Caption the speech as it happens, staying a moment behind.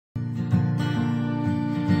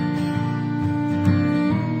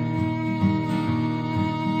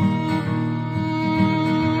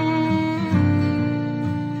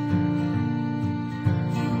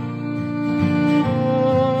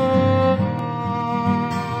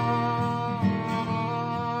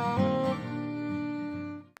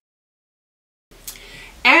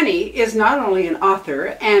Annie is not only an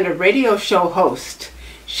author and a radio show host,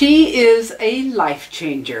 she is a life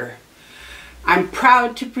changer. I'm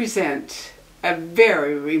proud to present a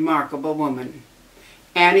very remarkable woman,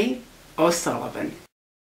 Annie O'Sullivan.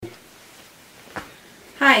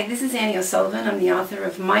 Hi, this is Annie O'Sullivan. I'm the author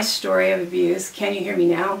of My Story of Abuse, Can You Hear Me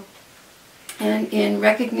Now? And in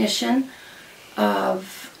recognition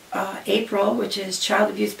of April, which is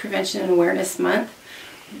Child Abuse Prevention and Awareness Month,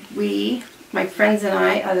 we, my friends and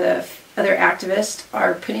I, the other activists,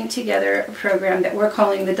 are putting together a program that we're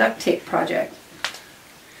calling the Duct Tape Project.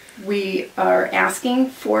 We are asking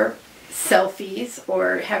for selfies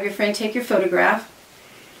or have your friend take your photograph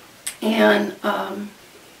and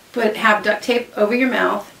have duct tape over your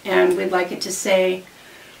mouth, and we'd like it to say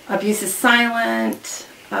abuse is silent,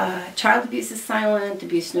 child abuse is silent,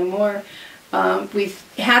 abuse no more. We've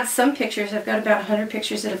had some pictures. I've got about 100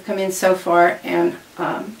 pictures that have come in so far, and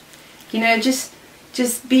you know, just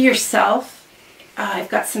be yourself. I've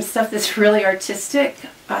got some stuff that's really artistic.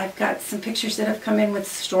 I've got some pictures that have come in with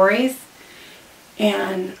stories,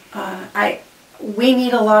 and we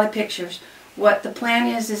need a lot of pictures. What the plan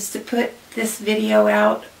is to put this video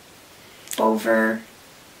out over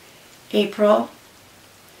April,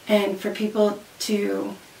 and for people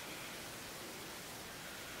to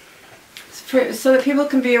so that people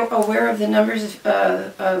can be aware of the numbers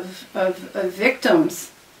of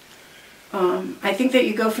victims. I think that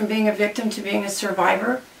you go from being a victim to being a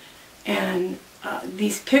survivor, and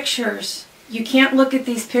these pictures, you can't look at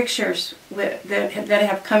these pictures that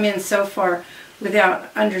have come in so far without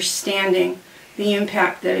understanding the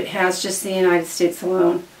impact that it has just in the United States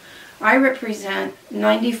alone. I represent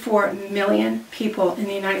 94 million people in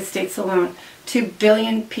the United States alone, 2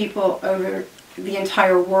 billion people over the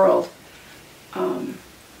entire world.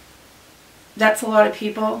 That's a lot of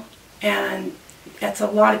people, and that's a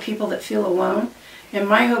lot of people that feel alone, and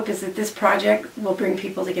my hope is that this project will bring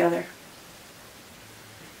people together.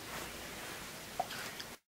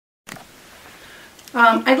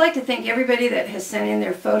 I'd like to thank everybody that has sent in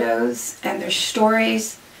their photos and their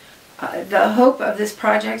stories. The hope of this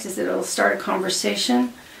project is that it will start a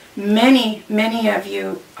conversation. Many of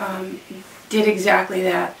you did exactly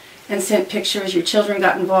that and sent pictures. Your children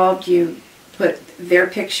got involved. You put their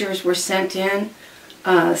pictures were sent in.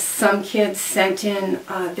 Some kids sent in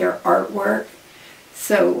their artwork.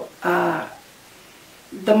 So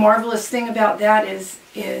the marvelous thing about that is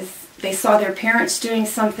they saw their parents doing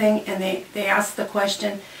something, and they asked the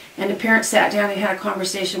question, and the parents sat down and had a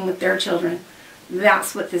conversation with their children.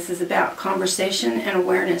 That's what this is about, conversation and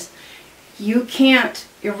awareness. You can't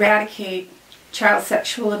eradicate child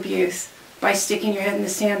sexual abuse by sticking your head in the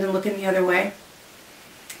sand and looking the other way.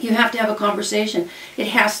 You have to have a conversation. It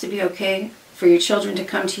has to be okay for your children to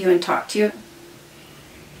come to you and talk to you.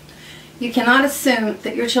 You cannot assume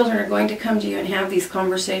that your children are going to come to you and have these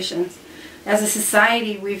conversations. As a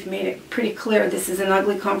society, we've made it pretty clear this is an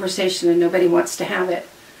ugly conversation and nobody wants to have it.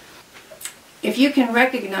 If you can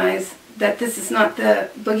recognize that this is not the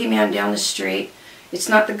boogeyman down the street, it's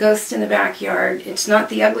not the ghost in the backyard, it's not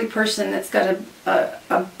the ugly person that's got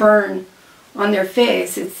a burn on their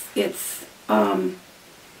face, it's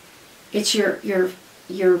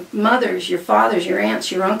your mothers, your fathers, your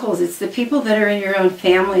aunts, your uncles. It's the people that are in your own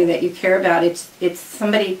family that you care about. It's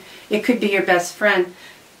somebody, it could be your best friend.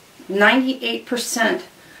 98%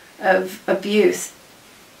 of abuse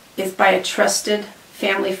is by a trusted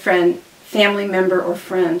family member or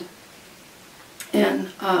friend. And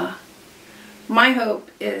my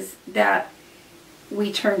hope is that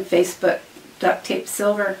we turn Facebook duct tape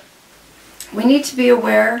silver. We need to be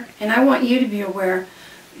aware, and I want you to be aware,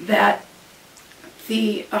 that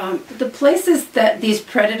the places that these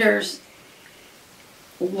predators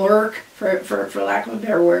lurk, for lack of a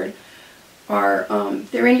better word, are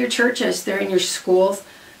they're in your churches, they're in your schools,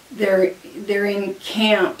 they're in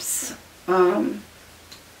camps.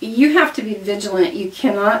 You have to be vigilant. You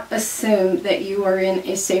cannot assume that you are in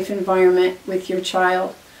a safe environment with your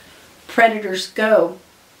child. Predators go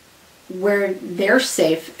where they're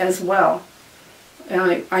safe as well.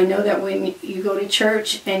 I know that when you go to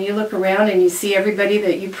church and you look around and you see everybody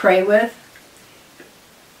that you pray with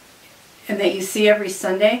and that you see every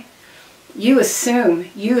Sunday, you assume,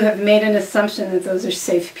 you have made an assumption that those are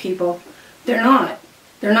safe people. They're not.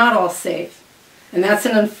 They're not all safe. And that's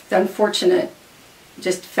an unfortunate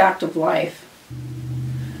just fact of life.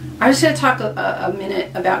 I'm just going to talk a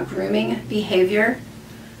minute about grooming behavior,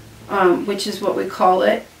 which is what we call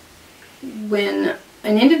it. When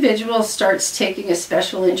an individual starts taking a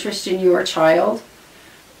special interest in your child,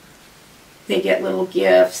 they get little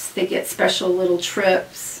gifts, they get special little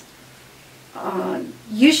trips,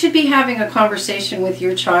 You should be having a conversation with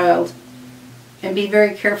your child and be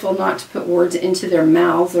very careful not to put words into their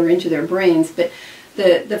mouths or into their brains. But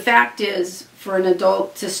the fact is, for an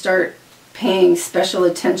adult to start paying special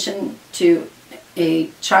attention to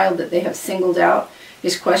a child that they have singled out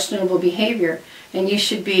is questionable behavior, and you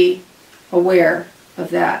should be aware of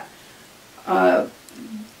that.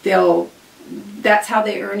 That's how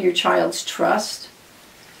they earn your child's trust.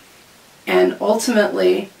 And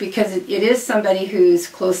ultimately, because it is somebody who's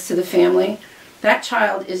close to the family, that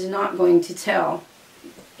child is not going to tell.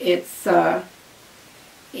 It's, you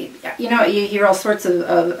know, you hear all sorts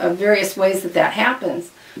of various ways that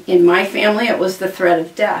happens. In my family, it was the threat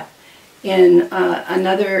of death. In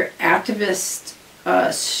another activist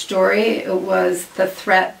story, it was the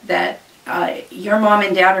threat that your mom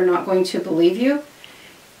and dad are not going to believe you,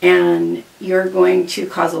 and you're going to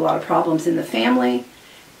cause a lot of problems in the family,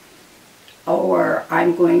 or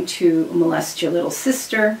I'm going to molest your little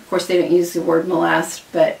sister. Of course, they don't use the word molest,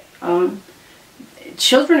 but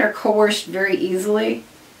children are coerced very easily,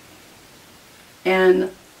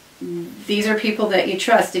 and these are people that you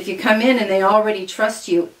trust. If you come in and they already trust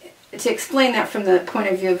you, to explain that from the point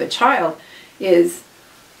of view of a child is,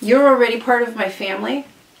 you're already part of my family,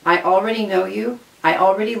 I already know you, I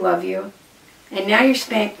already love you, and now you're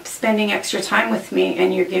spending extra time with me,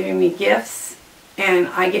 and you're giving me gifts, and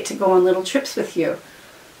I get to go on little trips with you.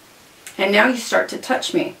 And now you start to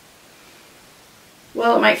touch me.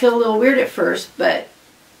 Well, it might feel a little weird at first, but,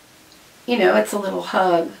 you know, it's a little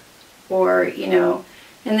hug, or, you know,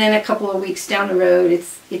 and then a couple of weeks down the road,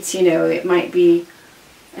 it's you know, it might be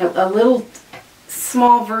a little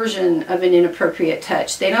small version of an inappropriate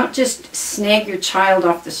touch. They don't just snag your child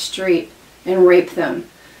off the street and rape them.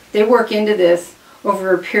 They work into this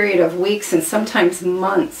over a period of weeks and sometimes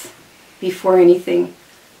months before anything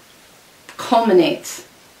culminates.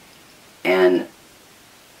 And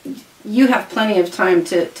you have plenty of time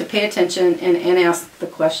to pay attention and ask the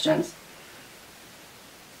questions.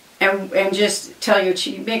 And just tell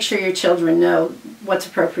make sure your children know what's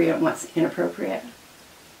appropriate and what's inappropriate.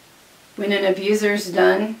 When an abuser's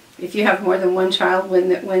done, if you have more than one child,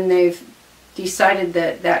 when they've decided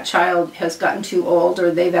that that child has gotten too old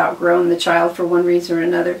or they've outgrown the child for one reason or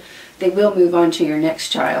another, they will move on to your next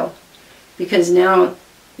child. Because now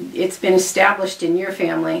it's been established in your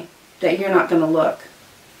family that you're not going to look.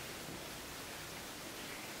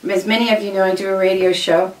 As many of you know, I do a radio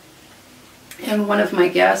show, and one of my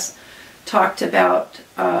guests talked about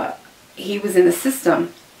he was in the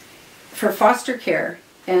system for foster care,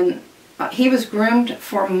 and he was groomed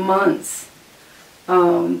for months.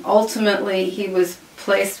 Ultimately, he was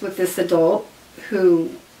placed with this adult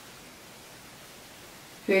who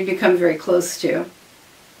he'd become very close to.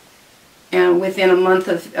 And within a month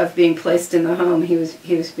of being placed in the home, he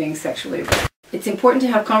was being sexually abused. It's important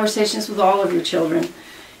to have conversations with all of your children.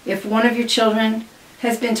 If one of your children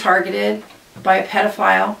has been targeted by a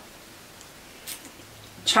pedophile,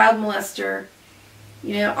 child molester,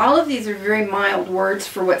 you know, all of these are very mild words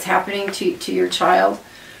for what's happening to your child.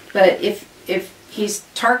 But if he's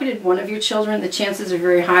targeted one of your children, the chances are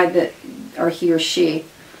very high that he or she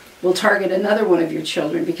will target another one of your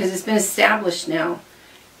children, because it's been established now.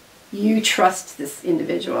 You trust this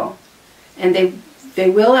individual, and they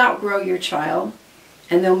will outgrow your child,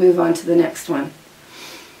 and they'll move on to the next one.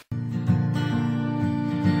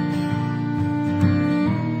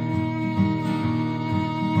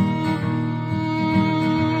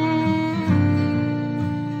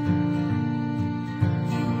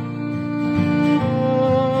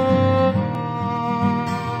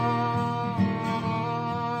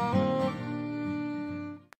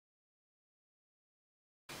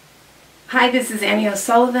 Hi, this is Annie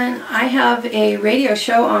Sullivan. I have a radio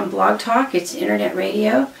show on Blog Talk. It's internet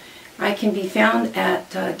radio. I can be found at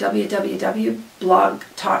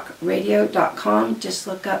www.blogtalkradio.com. Just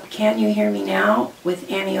look up Can You Hear Me Now with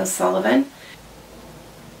Annie O'Sullivan.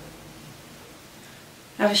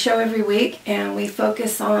 I have a show every week, and we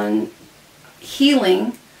focus on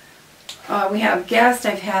healing. We have guests.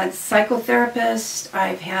 I've had psychotherapists.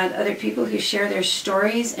 I've had other people who share their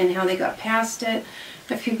stories and how they got past it.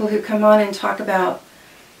 I have people who come on and talk about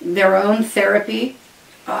their own therapy.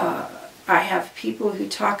 I have people who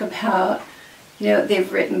talk about, you know,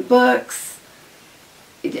 they've written books.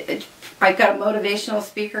 I've got a motivational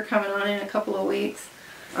speaker coming on in a couple of weeks.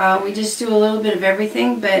 We just do a little bit of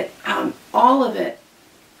everything, but all of it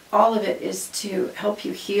is to help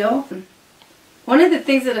you heal. One of the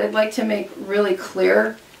things that I'd like to make really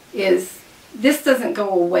clear is this doesn't go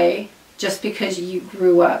away just because you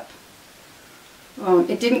grew up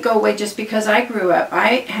It didn't go away just because I grew up.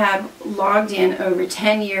 I have logged in over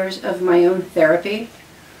 10 years of my own therapy.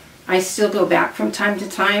 I still go back from time to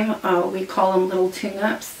time. We call them little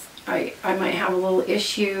tune-ups. I might have a little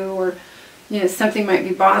issue, or something might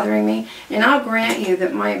be bothering me. And I'll grant you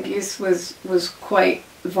that my abuse was quite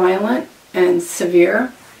violent and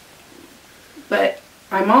severe. But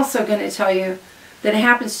I'm also going to tell you that it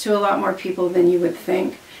happens to a lot more people than you would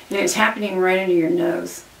think. And it's happening right under your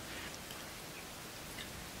nose.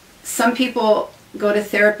 Some people go to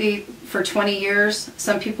therapy for 20 years.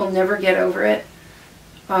 Some people never get over it.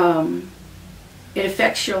 It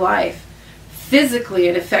affects your life. Physically,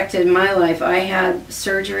 it affected my life. I had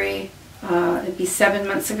surgery, it'd be 7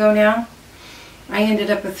 months ago now. I ended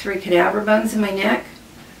up with 3 cadaver bones in my neck.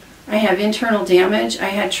 I have internal damage. I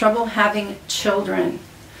had trouble having children.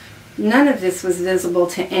 None of this was visible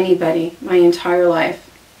to anybody my entire life.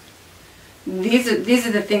 These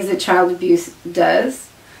are the things that child abuse does.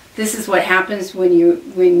 This is what happens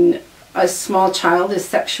when a small child is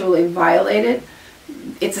sexually violated.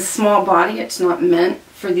 It's a small body. It's not meant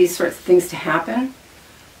for these sorts of things to happen.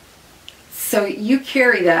 So you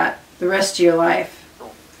carry that the rest of your life.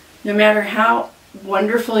 No matter how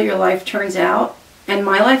wonderful your life turns out, and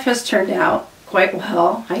my life has turned out quite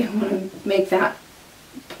well. I want to make that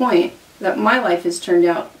point, that my life has turned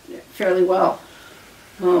out fairly well.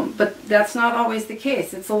 But that's not always the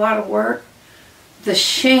case. It's a lot of work. The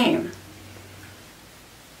shame.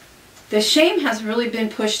 The shame has really been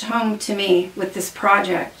pushed home to me with this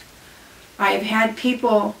project. I've had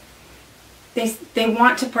people, they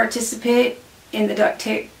want to participate in the duct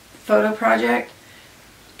tape photo project,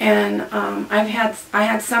 and I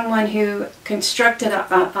had someone who constructed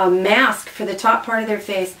a mask for the top part of their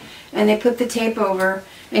face, and they put the tape over,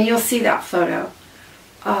 and you'll see that photo,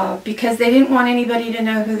 because they didn't want anybody to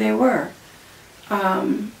know who they were.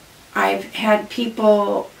 I've had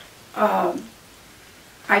people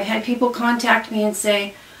contact me and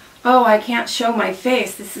say, "Oh, I can't show my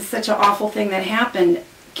face. This is such an awful thing that happened.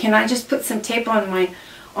 Can I just put some tape on my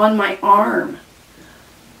arm?"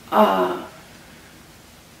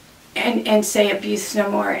 And say abuse no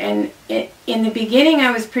more. And in the beginning,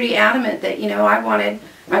 I was pretty adamant that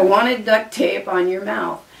I wanted duct tape on your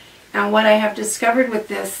mouth. And what I have discovered with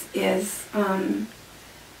this is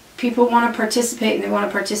people want to participate, and they want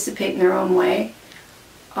to participate in their own way.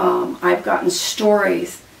 I've gotten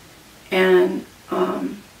stories, and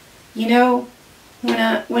when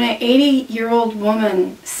an 80-year-old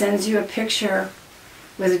woman sends you a picture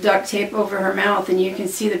with duct tape over her mouth, and you can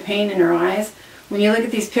see the pain in her eyes, when you look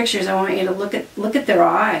at these pictures, I want you to look at their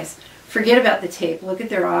eyes. Forget about the tape. Look at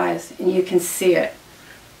their eyes, and you can see it.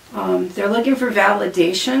 They're looking for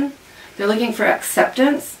validation. They're looking for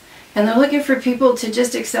acceptance. And they're looking for people to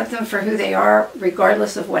just accept them for who they are,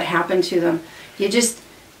 regardless of what happened to them.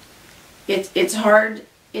 It's hard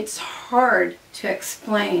to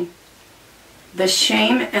explain the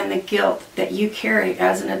shame and the guilt that you carry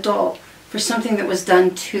as an adult for something that was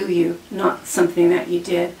done to you, not something that you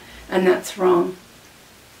did, and that's wrong.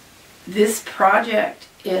 This project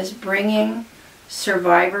is bringing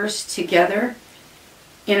survivors together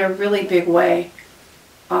in a really big way,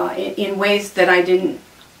 in ways that I didn't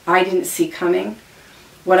see coming.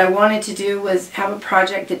 What I wanted to do was have a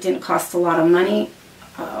project that didn't cost a lot of money.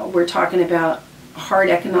 We're talking about hard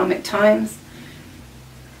economic times.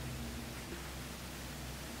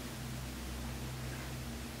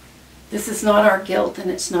 This is not our guilt,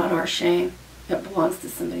 and it's not our shame. It belongs to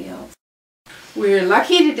somebody else. We're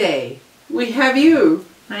lucky today. We have you.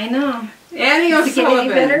 I know. Annie Does it get any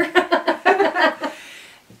Sullivan. better?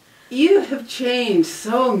 You have changed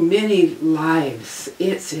so many lives.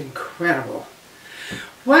 It's incredible.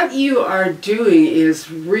 What you are doing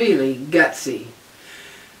is really gutsy.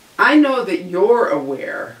 I know that you're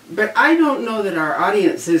aware, but I don't know that our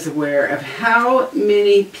audience is aware of how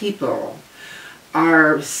many people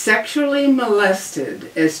are sexually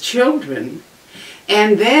molested as children,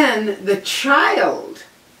 and then the child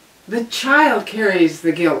carries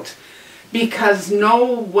the guilt because no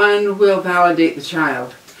one will validate the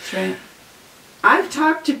child. That's right. I've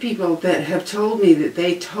talked to people that have told me that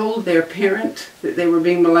they told their parent that they were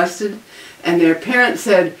being molested, and their parent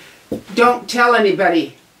said, "Don't tell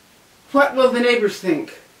anybody. What will the neighbors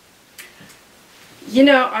think?"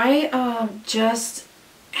 I just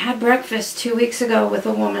had breakfast 2 weeks ago with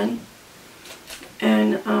a woman,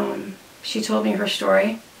 and she told me her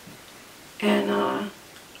story, and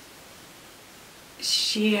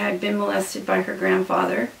she had been molested by her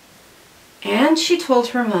grandfather, and she told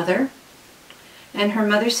her mother, and her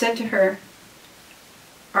mother said to her,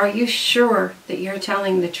 "Are you sure that you're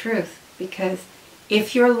telling the truth? Because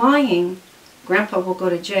if you're lying, Grandpa will go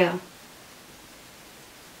to jail.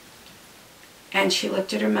 And she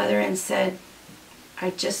looked at her mother and said,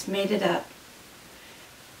 I just made it up.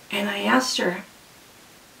 And I asked her,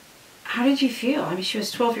 how did you feel? I mean, she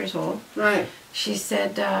was 12 years old. Right. She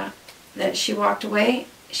said that she walked away.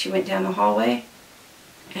 She went down the hallway,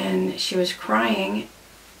 and she was crying.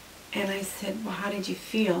 And I said, well, how did you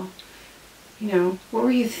feel? You know, what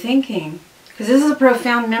were you thinking? Because this is a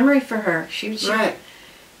profound memory for her. Right.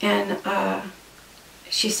 And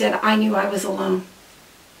she said, I knew I was alone.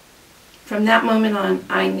 From that moment on,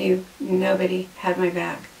 I knew nobody had my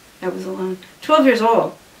back. I was alone. 12 years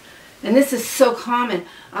old. And this is so common.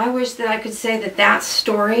 I wish that I could say that that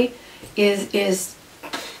story is,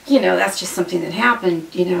 you know, that's just something that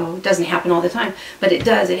happened. You know, it doesn't happen all the time. But it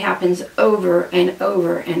does. It happens over and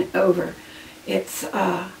over and over. It's,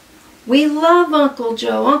 we love Uncle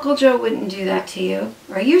Joe. Uncle Joe wouldn't do that to you.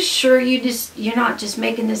 Are you sure you're not just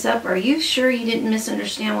making this up? Are you sure you didn't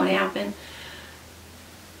misunderstand what happened?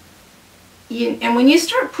 And when you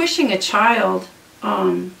start pushing a child,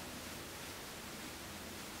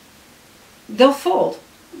 they'll fold.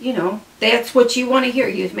 You know, that's what you want to hear.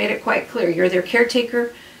 You've made it quite clear. You're their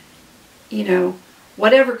caretaker. You know,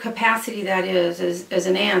 whatever capacity that is, as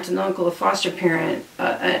an aunt, an uncle, a foster parent,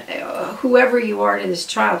 whoever you are to this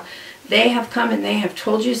child, they have come and they have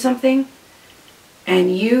told you something,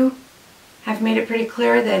 and you have made it pretty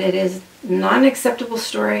clear that it is not an acceptable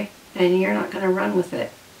story, and you're not going to run with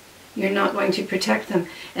it. You're not going to protect them.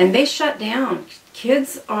 And they shut down.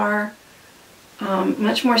 Kids are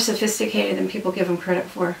much more sophisticated than people give them credit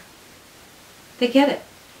for. They get it.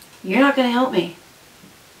 You're not going to help me.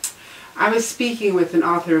 I was speaking with an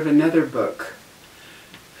author of another book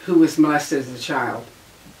who was molested as a child,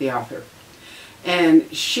 the author.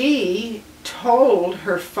 And she told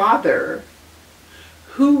her father,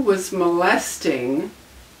 who was molesting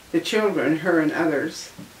the children, her and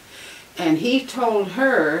others, and he told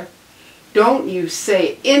her, don't you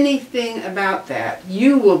say anything about that.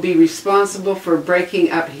 You will be responsible for breaking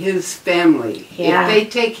up his family. Yeah. If they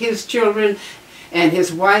take his children and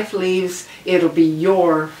his wife leaves, it'll be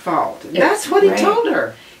your fault. That's what he told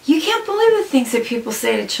her. You can't believe the things that people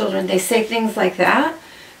say to children. They say things like that.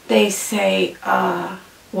 They say,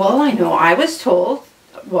 well, I know I was told,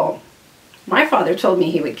 well, my father told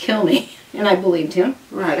me he would kill me, and I believed him.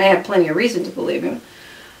 Right. I had plenty of reason to believe him.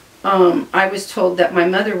 I was told that my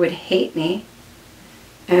mother would hate me.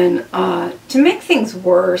 And to make things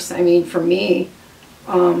worse, I mean, for me,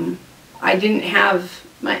 I didn't have,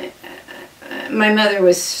 my mother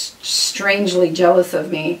was strangely jealous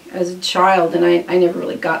of me as a child, and I never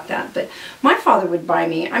really got that. But my father would buy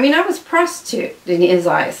me, I mean, I was a prostitute in his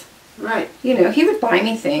eyes. Right. You know, he would buy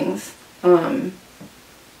me things, you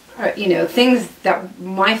know, things that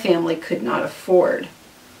my family could not afford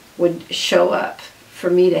would show up for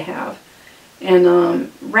me to have.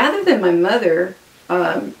 And rather than my mother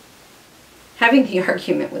having the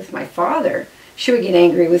argument with my father, she would get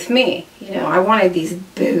angry with me. You know, I wanted these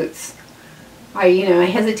boots. You know, I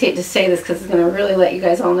hesitate to say this because it's going to really let you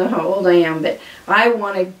guys all know how old I am, but I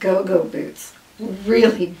wanted go-go boots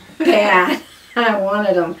really bad. I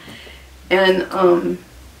wanted them. And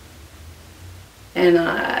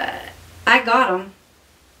I got them.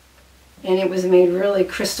 And it was made really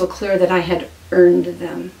crystal clear that I had earned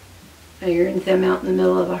them. I earned them out in the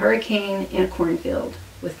middle of a hurricane in a cornfield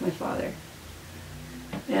with my father.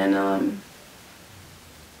 And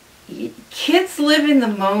kids live in the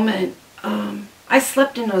moment. I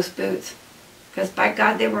slept in those boots because by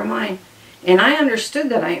God they were mine. And I understood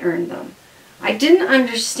that I earned them. I didn't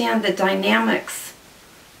understand the dynamics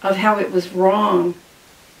of how it was wrong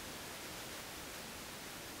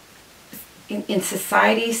in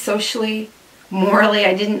society, socially, morally.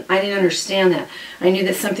 I didn't understand that. I knew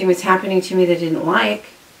that something was happening to me that I didn't like,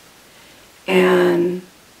 and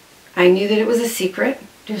I knew that it was a secret,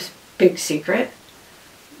 just a big secret.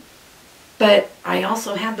 But I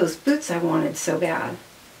also had those boots I wanted so bad.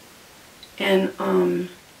 And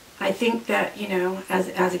I think that, you know,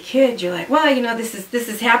 as a kid, you're like, well, you know, this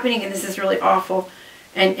is happening and this is really awful,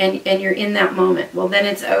 and you're in that moment. Well, then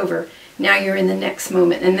it's over. Now you're in the next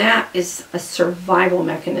moment, and that is a survival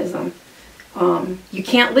mechanism. You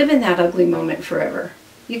can't live in that ugly moment forever.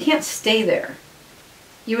 You can't stay there.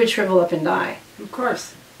 You would shrivel up and die. Of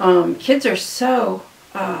course. Kids are so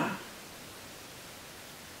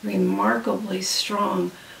remarkably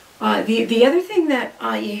strong. The other thing that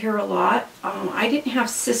you hear a lot, I didn't have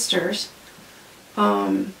sisters,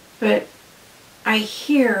 but I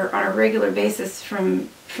hear on a regular basis from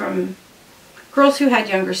girls who had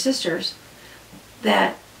younger sisters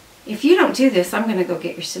that if you don't do this, I'm going to go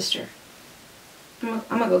get your sister. I'm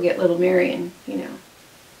gonna go get little Mary, and you know,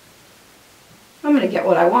 I'm gonna get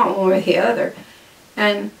what I want one way or the other.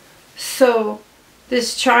 And so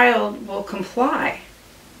this child will comply.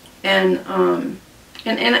 And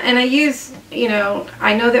I use, you know,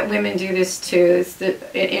 I know that women do this too.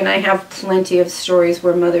 And I have plenty of stories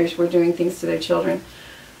where mothers were doing things to their children.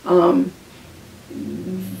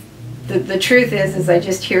 The truth is I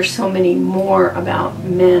just hear so many more about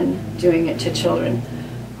men doing it to children.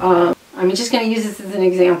 I'm just going to use this as an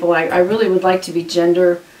example. I really would like to be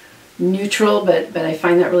gender neutral, but I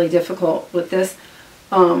find that really difficult with this.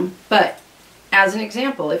 But as an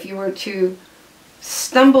example, if you were to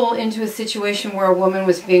stumble into a situation where a woman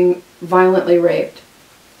was being violently raped,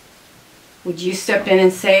 would you step in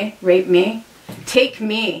and say, rape me? Take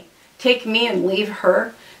me and leave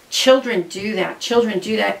her? Children do that. Children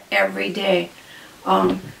do that every day.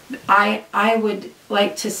 I would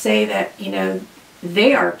like to say that, you know,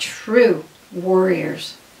 they are true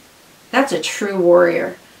warriors. That's a true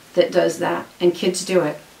warrior that does that, and kids do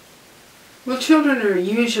it. Well, children are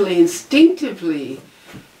usually instinctively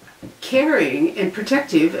caring and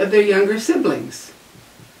protective of their younger siblings.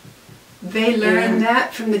 They learn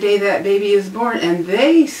that from the day that baby is born, and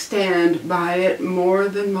they stand by it more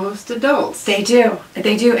than most adults. They do.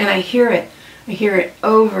 They do, and I hear it. I hear it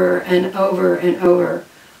over and over and over.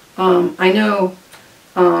 I know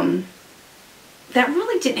that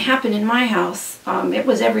really didn't happen in my house. It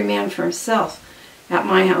was every man for himself at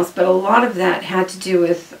my house, but a lot of that had to do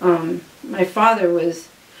with my father was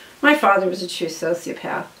a true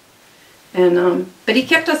sociopath, and but he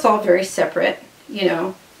kept us all very separate. You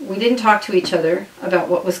know, we didn't talk to each other about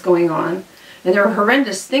what was going on, and there were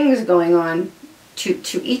horrendous things going on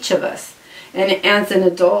to each of us. And as an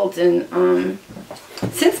adult, and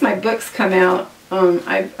since my books come out,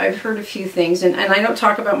 I've heard a few things, and I don't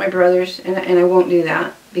talk about my brothers, and I won't do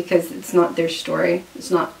that because it's not their story.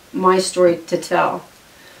 It's not my story to tell.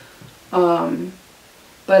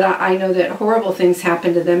 But I know that horrible things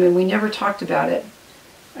happened to them, and we never talked about it,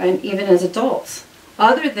 and even as adults.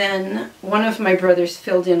 Other than one of my brothers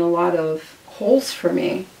filled in a lot of holes for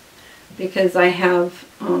me, because I have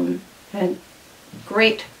had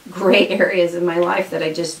great areas in my life that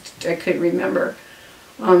I couldn't remember.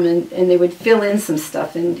 And they would fill in some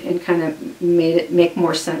stuff and kind of made it make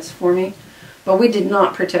more sense for me. But we did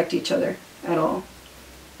not protect each other at all.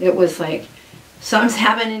 It was like, something's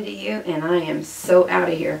happening to you and I am so out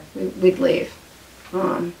of here. We'd leave.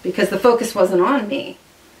 Because the focus wasn't on me.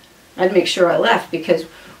 I'd make sure I left, because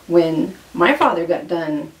when my father got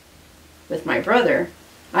done with my brother,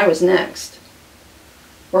 I was next.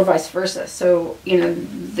 Or vice versa. So, you know,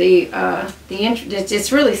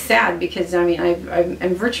 it's really sad, because I mean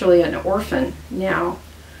I'm virtually an orphan now,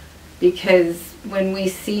 because when we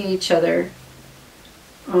see each other,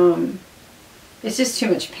 it's just too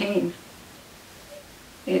much pain.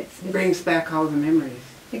 It brings back all the memories.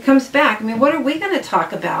 It comes back. I mean, what are we going to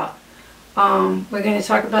talk about? We're going to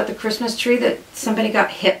talk about the Christmas tree that somebody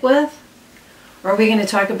got hit with? Or are we going to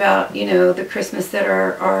talk about, you know, the Christmas that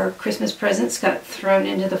our Christmas presents got thrown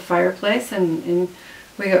into the fireplace, and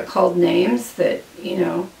we got called names that, you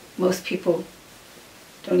know, most people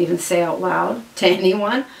don't even say out loud to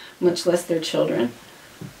anyone, much less their children.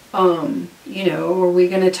 You know, are we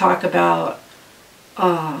going to talk about,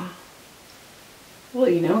 well,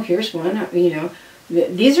 you know, here's one, you know,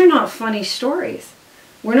 these are not funny stories.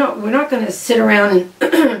 We're not going to sit around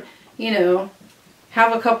and, you know,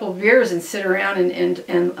 have a couple of beers and sit around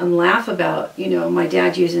and laugh about, you know, my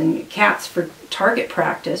dad using cats for target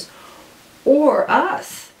practice, or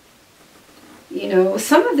us. You know,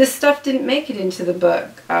 some of this stuff didn't make it into the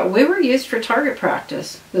book. We were used for target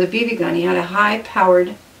practice with a BB gun. He had a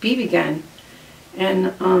high-powered BB gun.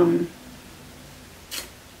 And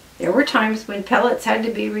there were times when pellets had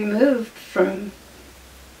to be removed from,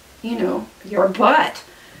 you know, your butt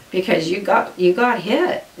because you got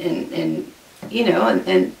hit, and you know,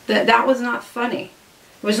 and that was not funny.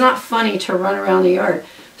 It was not funny to run around the yard.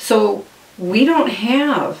 So we don't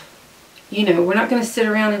have, you know, we're not going to sit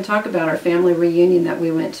around and talk about our family reunion that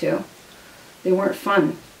we went to. They weren't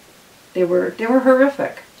fun. They were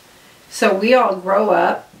horrific. So we all grow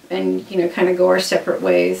up and, you know, kind of go our separate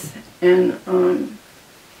ways. And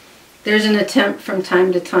there's an attempt from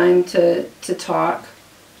time to time to talk,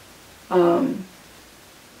 but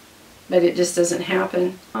it just doesn't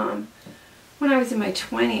happen. When I was in my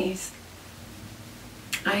 20s,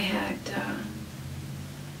 I had,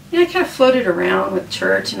 you know, I kind of floated around with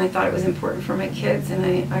church, and I thought it was important for my kids,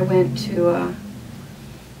 and I went to a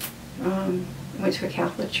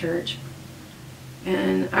Catholic church,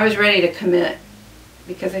 and I was ready to commit,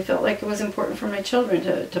 because I felt like it was important for my children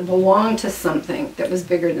to belong to something that was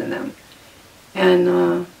bigger than them.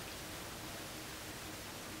 And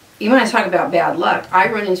even when I talk about bad luck,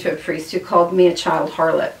 I run into a priest who called me a child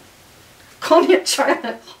harlot. Called me a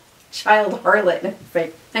child harlot. And it's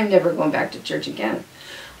like, I'm never going back to church again.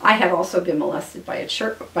 I had also been molested by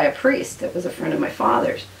a priest that was a friend of my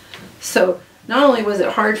father's. So not only was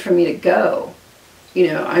it hard for me to go, you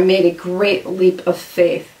know, I made a great leap of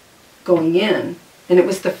faith going in. And it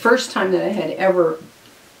was the first time that I had ever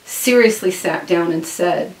seriously sat down and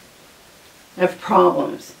said, I have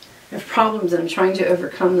problems. I have problems and I'm trying to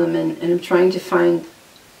overcome them, and I'm trying to find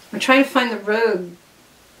the road,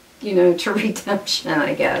 you know, to redemption,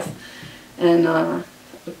 I guess. And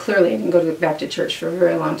clearly I didn't go back to church for a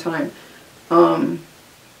very long time.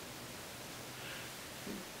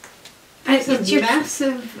 It's a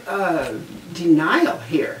massive denial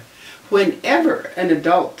here. Whenever an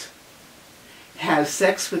adult has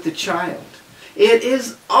sex with a child, it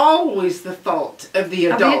is always the fault of the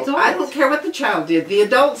adult. I don't care what the child did. The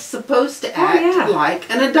adult's supposed to act like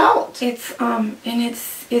an adult. It's and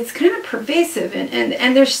it's kind of pervasive,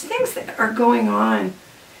 and there's things that are going on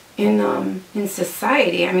in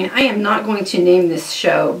society. I mean, I am not going to name this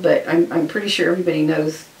show, but I'm pretty sure everybody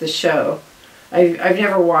knows the show. I've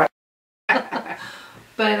never watched.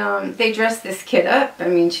 But they dress this kid up. I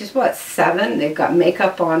mean, she's what, 7? They've got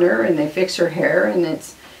makeup on her and they fix her hair, and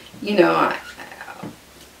it's, you know,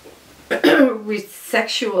 we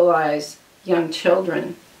sexualize young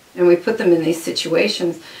children and we put them in these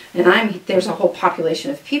situations, and there's a whole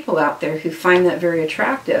population of people out there who find that very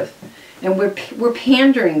attractive, and we're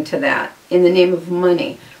pandering to that in the name of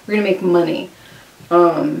money. We're going to make money.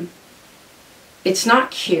 It's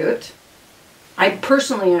not cute. I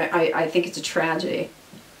think it's a tragedy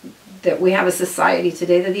that we have a society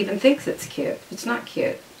today that even thinks it's cute. It's not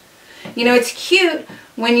cute. You know, it's cute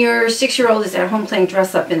when your 6-year-old is at home playing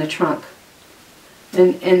dress up in a trunk.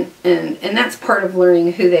 And that's part of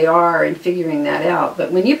learning who they are and figuring that out.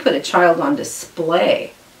 But when you put a child on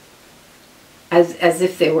display as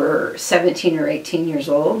if they were 17 or 18 years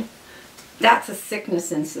old, that's a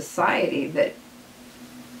sickness in society that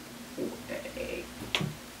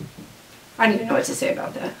I don't even know what to say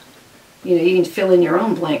about that. You know, you can fill in your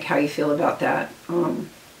own blank how you feel about that.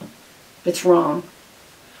 It's wrong.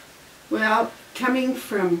 Well, coming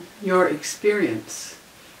from your experience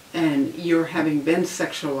and your having been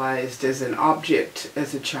sexualized as an object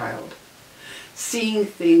as a child, seeing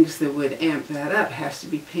things that would amp that up has to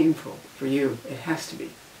be painful for you. It has to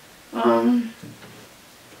be.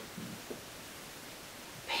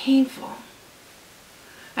 Painful.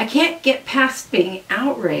 I can't get past being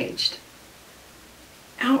outraged.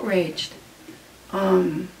 Outraged.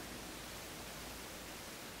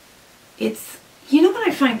 It's, you know what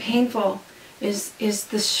I find painful is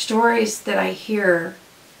the stories that I hear.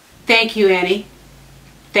 Thank you, Annie.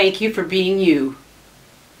 Thank you for being you.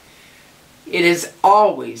 It is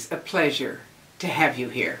always a pleasure to have you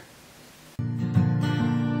here.